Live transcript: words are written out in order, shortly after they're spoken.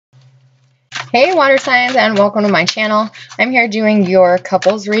Hey water signs, and welcome to my channel. I'm here doing your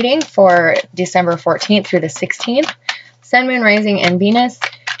couples reading for December 14th through the 16th. Sun, Moon, Rising, and Venus,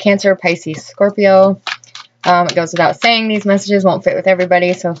 Cancer, Pisces, Scorpio. It goes without saying these messages won't fit with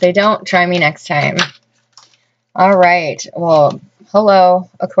everybody, so if they don't, try me next time. All right. Well, hello,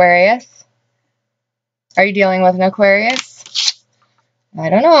 Aquarius. Are you dealing with an Aquarius? I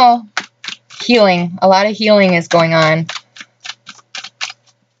don't know. Healing. A lot of healing is going on.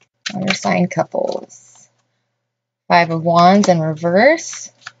 Water sign couples. 5 of Wands in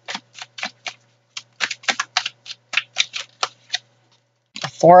reverse.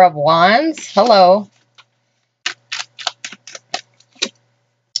 4 of Wands. Hello.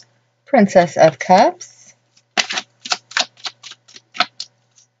 Princess of Cups.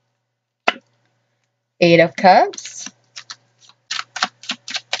 8 of Cups.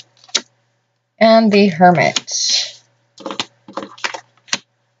 And the Hermit.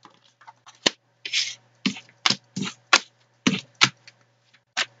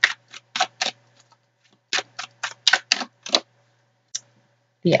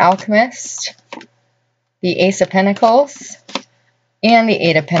 The Alchemist, the Ace of Pentacles, and the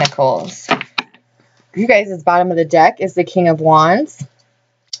 8 of Pentacles. You guys' bottom of the deck is the King of Wands,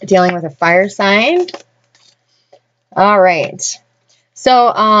 dealing with a fire sign. All right.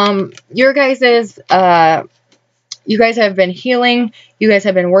 So, you guys have been healing. You guys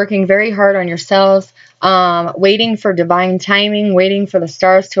have been working very hard on yourselves, waiting for divine timing, waiting for the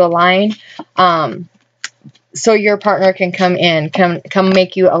stars to align. So your partner can come in, come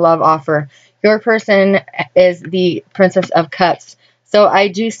make you a love offer. Your person is the Princess of Cups. So I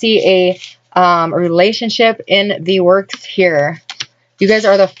do see a relationship in the works here. You guys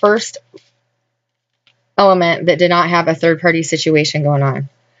are the first element that did not have a third-party situation going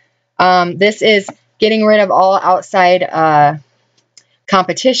on. This is getting rid of all outside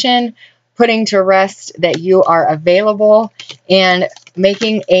competition, putting to rest that you are available, and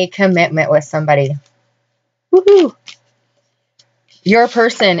making a commitment with somebody. Woohoo! Your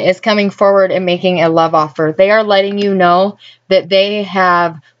person is coming forward and making a love offer. They are letting you know that they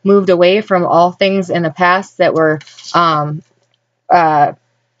have moved away from all things in the past that were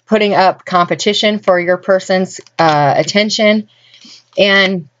putting up competition for your person's attention,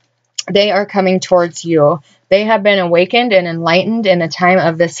 and they are coming towards you. They have been awakened and enlightened in the time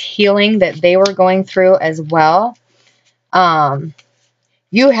of this healing that they were going through as well.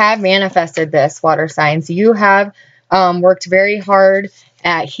 You have manifested this, water signs. You have worked very hard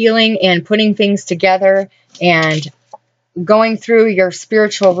at healing and putting things together and going through your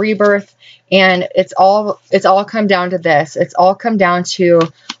spiritual rebirth. And it's all come down to this. It's all come down to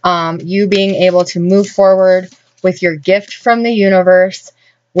you being able to move forward with your gift from the universe,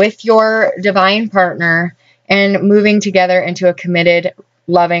 with your divine partner, and moving together into a committed,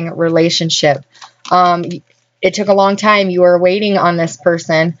 loving relationship. It took a long time. You were waiting on this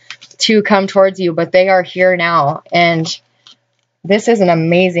person to come towards you, but they are here now. And this is an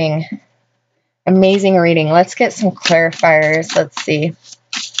amazing, amazing reading. Let's get some clarifiers. Let's see.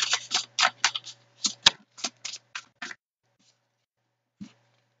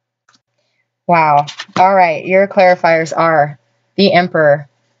 Wow. All right. Your clarifiers are the Emperor,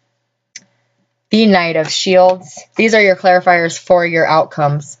 the Knight of Shields. These are your clarifiers for your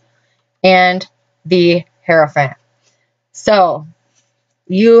outcomes. And the Hierophant. So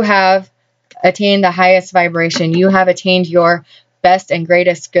you have attained the highest vibration. You have attained your best and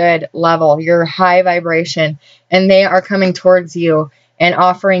greatest good level, your high vibration, and they are coming towards you and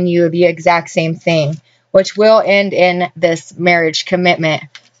offering you the exact same thing, which will end in this marriage commitment.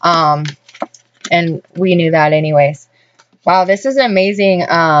 And we knew that anyways. Wow, this is an amazing,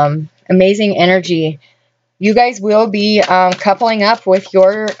 amazing energy. You guys will be coupling up with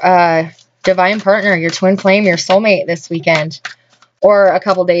your divine partner, your twin flame, your soulmate this weekend, or a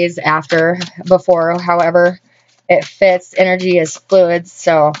couple days after, before, however it fits. Energy is fluid.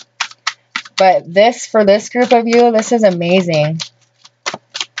 So, but this, for this group of you, this is amazing.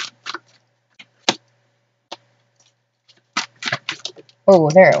 Oh,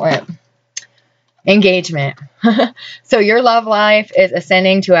 there it went. Engagement. So your love life is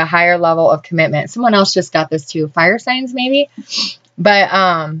ascending to a higher level of commitment. Someone else just got this too. Fire signs, maybe. But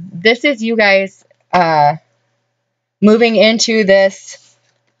this is you guys moving into this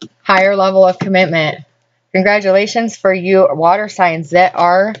higher level of commitment. Congratulations for you water signs that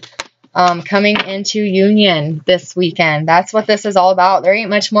are coming into union this weekend. That's what this is all about. There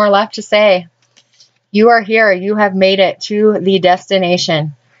ain't much more left to say. You are here. You have made it to the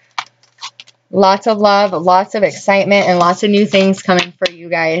destination. Lots of love, lots of excitement, and lots of new things coming for you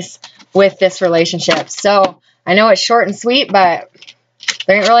guys with this relationship. So I know it's short and sweet, but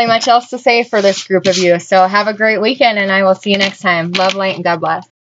There ain't really much else to say for this group of you. So have a great weekend, and I will see you next time. Love, light, and God bless.